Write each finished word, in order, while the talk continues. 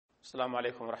அஸ்ஸலாமு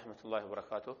அலைக்கும் வரஹ்மத்துல்லாஹி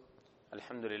வபரகாத்துஹு.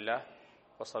 அல்ஹம்துலில்லாஹ்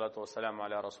வஸ்ஸலாத்து வஸ்ஸலாமு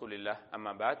அலா ரசூலில்லாஹ்.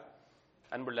 அம்மா பாத்.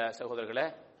 அன்புள்ள சகோதரர்களே,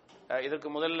 இதற்கு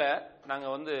முதல்ல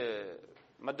நாங்கள்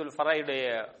மத்துல் ஃபராயுடைய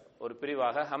ஒரு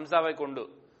பிரிவாக ஹம்சாவை கொண்டு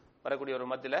வரக்கூடிய ஒரு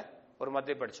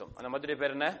மத்தை படித்தோம். அந்த மத்துடைய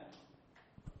பேர் என்ன?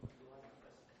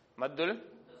 மத்துல்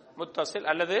முத்தசில்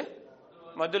அல்லது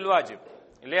மத்துல் வாஜிப்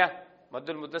இல்லையா?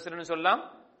 மத்துல் முத்தசில்னு சொல்லலாம்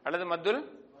அல்லது மத்துல்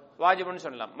வாஜிப்னு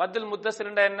சொல்லலாம். மத்துல்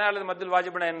முத்தசில்னா என்ன அல்லது மத்துல்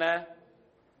வாஜிப்னா என்ன?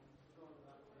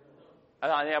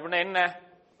 அப்படின்னா என்ன?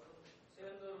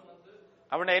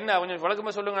 அப்படின்னா என்ன கொஞ்சம்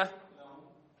விளக்கமா சொல்லுங்க.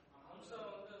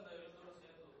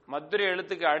 மத்துரை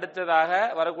எழுத்துக்கு அடுத்ததாக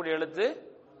வரக்கூடிய எழுத்து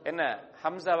என்ன?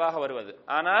 ஹம்சாவாக வருவது.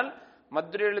 ஆனால்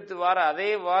மத்துரை எழுத்து வர அதே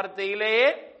வார்த்தையிலேயே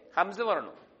ஹம்சு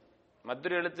வரணும்.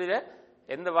 மத்துரை எழுத்துல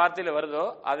எந்த வார்த்தையில வருதோ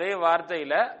அதே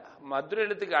வார்த்தையில மத்துரை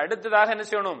எழுத்துக்கு அடுத்ததாக என்ன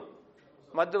செய்யணும்?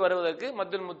 மத்து வருவதற்கு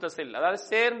மத்துல் முத்தசில், அதாவது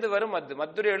சேர்ந்து வரும் மத்து.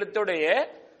 மத்துரை எழுத்துடைய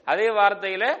அதே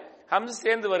வார்த்தையில ஹம்ஸ்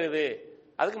சேர்ந்து வருது,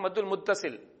 அதுக்கு மத்துல்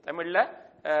முத்தசில். தமிழ்ல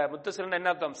முத்தசில் என்ன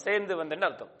அர்த்தம்? சேர்ந்து வந்தன்னு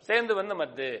அர்த்தம். சேர்ந்து வந்த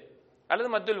மத்து அல்லது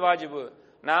மத்துல் வாஜிபு,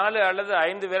 4 அல்லது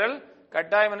 5 விரல்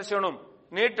கட்டாயம் என்ன செய்யணும்?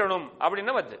 நீட்டணும்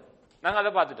அப்படின்னு மத்து. நாங்க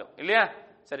அதை பார்த்துட்டோம் இல்லையா?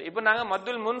 சரி, இப்ப நாங்க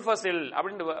மத்துல் முன்ஃபசில்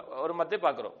அப்படின்னு ஒரு மத்தை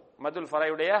பார்க்கிறோம். மத்துல்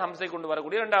ஃபராயுடைய ஹம்ஸை கொண்டு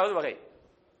வரக்கூடிய 2வது வகை.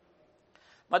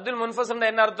 மத்துல்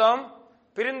முன்ஃபசில் என்ன அர்த்தம்?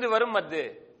 பிரிந்து வரும் மத்து.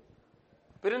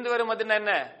 பிரிந்து வரும் மத்துன்னா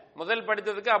என்ன? முதல்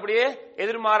படித்ததுக்கு அப்படியே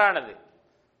எதிர்மாறானது.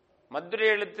 மத்துரை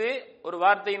எழுத்து ஒரு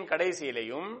வார்த்தையின்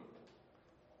கடைசியிலையும்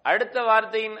அடுத்த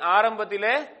வார்த்தையின்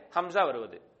ஆரம்பத்திலே ஹம்சா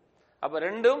வருவது. அப்ப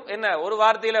ரெண்டும் என்ன? ஒரு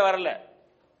வார்த்தையில வரல.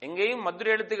 எங்கேயும்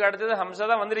மத்துரை எழுத்துக்கு அடுத்தது ஹம்சா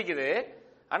தான் வந்திருக்குது,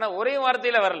 ஆனா ஒரே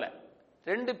வார்த்தையில வரல,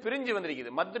 2 பிரிஞ்சு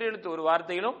வந்திருக்குது. மத்துரை எழுத்து ஒரு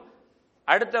வார்த்தையிலும்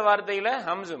அடுத்த வார்த்தையில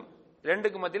ஹம்சும்,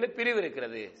 2க்கு மத்தியில பிரிவு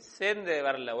இருக்கிறது, சேர்ந்து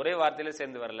வரல, ஒரே வார்த்தையில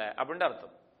சேர்ந்து வரல அப்படின்னு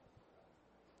அர்த்தம்.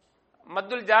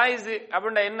 மத்துல் ஜாயிஸ்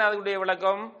அப்படின்னா என்ன? அதுடைய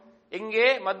விளக்கம் இங்கே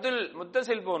மத்துல்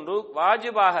முத்தசில் போன்று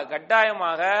வாஜிபாக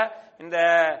கட்டாயமாக இந்த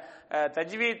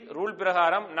தஜ்வீத் ரூல்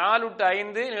பிரகாரம் 4 to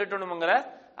 5 நீட்டணுங்கிற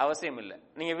அவசியம் இல்லை.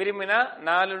 நீங்க விரும்பினா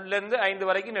 4ல இருந்து 5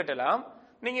 வரைக்கும் நீட்டலாம்.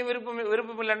 நீங்க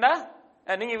விருப்பம் இல்லைன்னா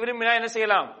நீங்க விரும்பினா என்ன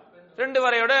செய்யலாம்? 2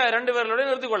 வரையோட 2 விரலோட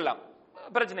நிறுத்திக் கொள்ளலாம்,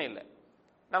 பிரச்சனை இல்லை.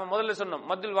 நம்ம முதல்ல சொன்னோம்,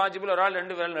 மத்துல் வாஜிபில் ஒரு ஆள்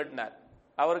 2 விரல் நீட்டினார்,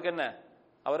 அவருக்கு என்ன?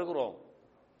 அவருக்கு ரோம்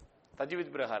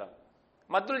தஜ்வீத் பிரகாரம்.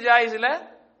 மத்துல் ஜாயிஸ்ல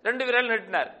 2 விரல்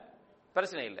நீட்டினார்,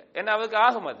 பிரச்சனை இல்லை, ஏன்னா அவருக்கு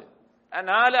ஆகும். அது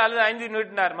 4 அல்லது 5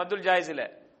 நீட்டினார் மத்துல் ஜாயிஸ்ல,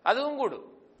 அதுவும் கூடும்.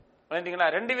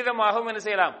 2 விதமாகவும் என்ன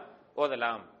செய்யலாம்?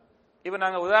 ஓதலாம். இப்ப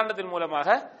நாங்க உதாரணத்தின் மூலமாக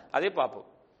அதை பார்ப்போம்.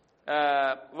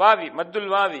 வாவி, மத்துல்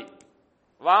வாவி,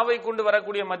 வாவை கொண்டு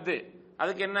வரக்கூடிய மத்து,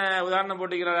 அதுக்கு என்ன உதாரணம்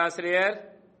போட்டுக்கிறார் ஆசிரியர்?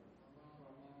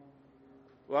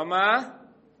 வமா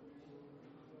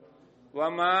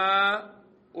வமா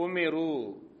உமிரு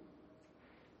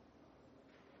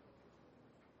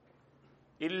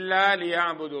இல்லா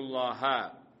லியஅபுதுல்லாஹ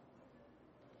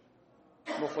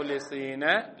முஹ்லிஸீன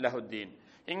லஹுத்தீன்.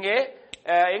 இங்கே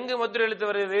எங்கு மத்துரை எழுத்து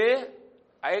வருது?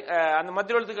 அந்த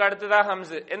மத்துரை எழுத்துக்கு அடுத்ததாக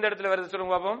ஹம்ஸ் எந்த இடத்துல வருது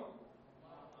சொல்லுங்க பாப்போம்.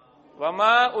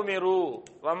 வமா உமிரு,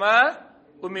 வமா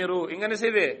உமிரு. இங்க என்ன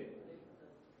செய்யுது?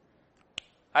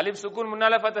 அலிப் சுக்கூன்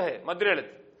முன்னால ஃபத்ஹ் மத்துரை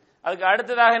எழுத்து, அதுக்கு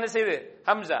அடுத்ததாக என்ன செய்யுது?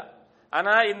 ஹம்சா.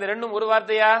 ஆனா இந்த ரெண்டும் ஒரு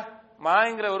வார்த்தையா?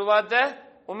 மாங்கிற ஒரு வார்த்தை,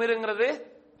 உமிருங்கிறது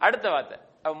அடுத்த வார்த்தை.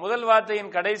 முதல்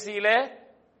வார்த்தையின் கடைசியில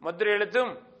மத்துரை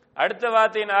எழுத்தும் அடுத்த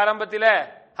வார்த்தையின் ஆரம்பத்தில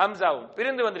ஹம்சாவும்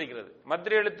பிரிந்து வந்திருக்கிறது.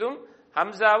 மத்துரை எழுத்தும்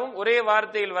ஹம்சாவும் ஒரே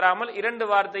வார்த்தையில் வராமல் 2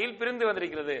 வார்த்தையில் பிரிந்து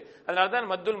வந்திருக்கிறது. அதனால்தான்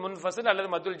மத்துல் முன்ஃபசில் அல்லது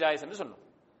மத்துல் ஜாயிஸ் என்று சொன்னோம்.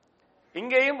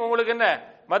 இங்கேயும் உங்களுக்கு என்ன?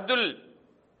 மத்துல்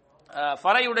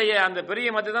ஃபரையுடைய அந்த பெரிய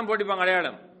மத்தை தான் போட்டிருப்பாங்க,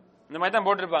 அடையாளம் இந்த மாதிரி தான்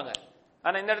போட்டிருப்பாங்க.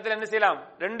 ஆனா இந்த இடத்துல என்ன செய்யலாம்?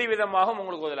 2 விதமாகவும்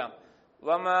உங்களுக்கு ஓதலாம்.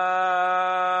 வமா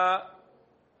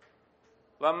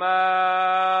வமா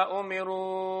உமிரு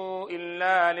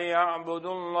இல்லா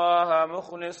லியஅபுதுல்லாஹ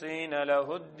முஹ்லிஸீன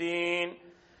லஹுத்தீன்.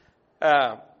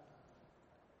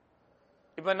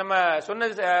 இப்ப நம்ம சொன்ன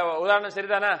உதாரணம்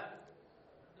சரிதானா?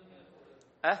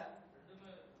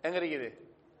 எங்க இருக்குது?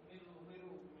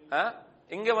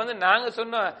 இங்க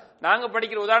நாங்க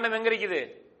படிக்கிற உதாரணம் எங்க இருக்குது?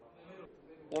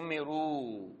 உமிரு.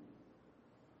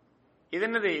 இது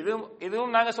என்னது?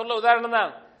 இதுவும் நாங்க சொல்ல உதாரணம்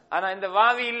தான், ஆனா இந்த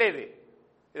வாவி இல்ல. இது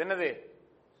என்னது?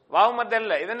 வாவு மத்து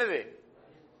அல்ல. இது என்னது?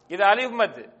 இது அலிஃப்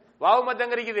மத்து. வாவு மத்து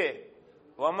எங்க இருக்குது?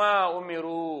 வமா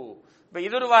உமிரு. இப்ப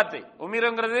இது ஒரு வார்த்தை,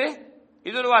 உமிருங்கிறது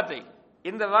இது ஒரு வார்த்தை.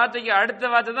 இந்த வார்த்தைக்கு அடுத்த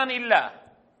வார்த்தை தான் இல்ல.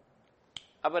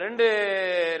 அப்ப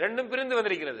ரெண்டும் பிரிந்து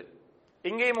வந்திருக்கிறது.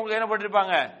 இங்கேயும் உங்களுக்கு என்ன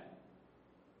போட்டிருப்பாங்க?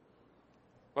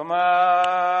 வமா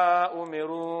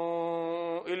உமிரு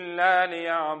இல்லா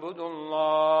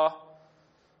லியஅபுதுல்லாஹ்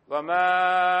வமா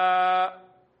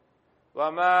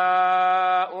வமா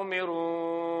உமிரு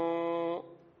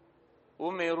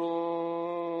உமிரு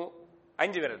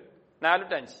 5 விரல், 4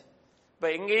 to 5.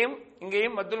 இப்ப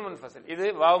இங்கேயும் மத்துல் முன்ஃபஸில். இது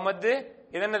வாவ் மத்து,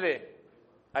 இது என்னது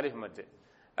அலிஃப் மத்து.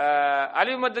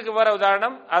 அலிஃப் மத்துக்கு வர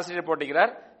உதாரணம் ஆசிரியர்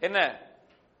போட்டுக்கிறார். என்ன?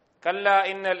 கல்லா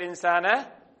இன்னல் இன்சான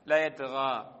லயத்கா.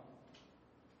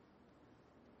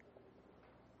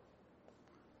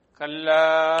 கல்லா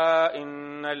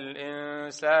இன்னல்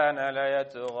இன்சான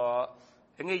லயத்கா.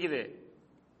 எங்க இருக்குது?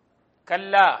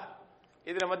 கல்லா.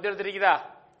 இதுல மத்திய எழுத்து இருக்குதா?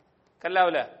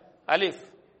 கல்லாவுல அலிஃப்,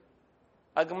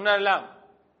 அதுக்கு முன்னாடி லாம்.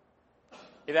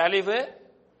 இது அலிஃப்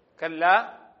கல்லா,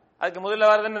 அதுக்கு முதல்ல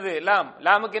வரது என்னது? லாம்.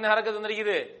 லாமுக்கு என்ன ஹரக்கத்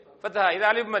வந்திருக்குது? ஃபத்ஹா. இது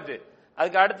அலிஃப் மத்து.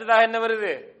 அதுக்கு அடுத்ததாக என்ன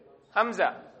வருது? ஹம்சா.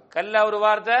 கல்லா ஒரு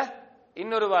வார்த்தை,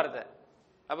 இன்னொரு வார்த்தை.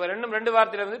 அப்ப ரெண்டு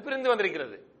வார்த்தையில இருந்து பிரிந்து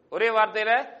வந்திருக்கிறது. ஒரே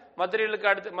வார்த்தையில மத்ரி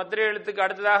எழுத்துக்கு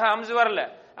அடுத்ததாக ஹம்ஸ் வரல.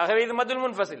 ஆகவே இது மத்துல்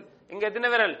முன்ஃபஸில். இங்க எத்தனை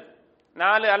விரல்?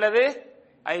 4 அல்லது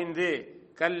 5.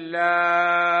 கல்லா.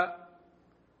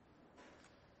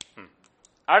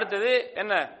 அடுத்தது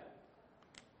என்ன?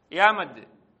 யா மத்.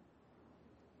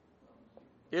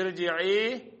 இர்ஜிஇ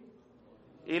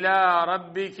இலா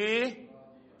ரப்பிகி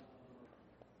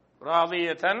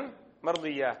ராதியத்தன்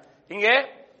மர்தியா. இங்க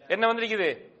என்ன வந்திருக்குது?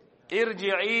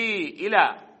 இர்ஜிஇ இலா.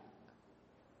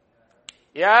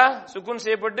 யா சுக்குன்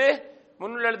செய்யப்பட்டு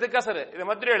முன்னுள்ள எழுத்து கசரு, இது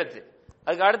மத்ரி எழுத்து.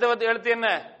 அதுக்கு அடுத்த எழுத்து என்ன?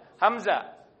 ஹம்சா.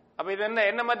 அப்ப இது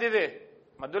என்ன மத்? இது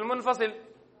மத்துல் முன்ஃபஸில்.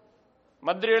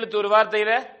 மத்ரி எழுத்து ஒரு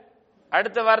வார்த்தையில,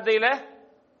 அடுத்த வார்த்தையில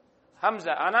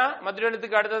ஹம்சா. ஆனா மத்ரி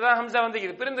எழுத்துக்கு அடுத்ததான் ஹம்சா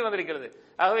வந்திருக்குது, பிரிந்து வந்திருக்கிறது.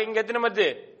 ஆகவே இங்க எத்தனை மத்து?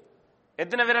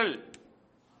 எத்தனை விரல்?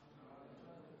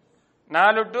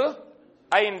 4 to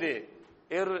 5.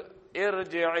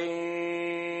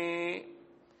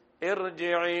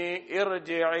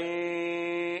 ارجعي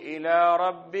إلى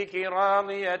ربك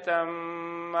راضية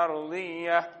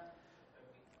مرضية.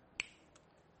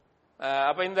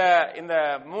 அப்ப இந்த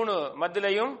 3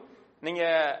 மத்திலையும் நீங்க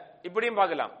இப்படியும்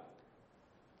பார்க்கலாம்.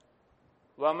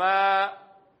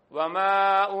 وما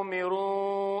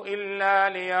أمروا إلا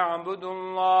ليعبدوا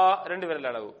الله. 2 விரல்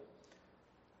அளவு.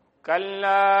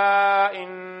 كلا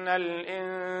إن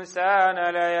الإنسان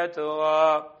ليطغى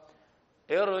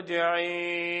ارجعي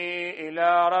إلى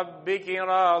ربك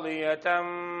راضية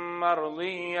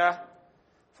مرضية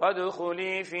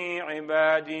فادخلي في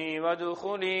عبادي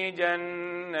وادخلي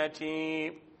جنتي.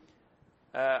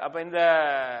 அப்ப இந்த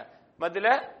மதுல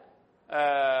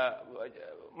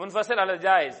முன்ஃபஸில் அல்லது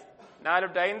ஜாயிஸ் 4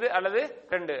 to 5 அல்லது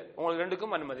 2, உங்களுக்கு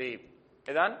 2க்கும் அனுமதி.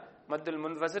 இதான் மத்துல்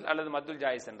முன்ஃபஸில் அல்லது மத்துல்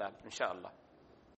ஜாயிஸ் என்றால் இன்ஷா அல்லாஹ்.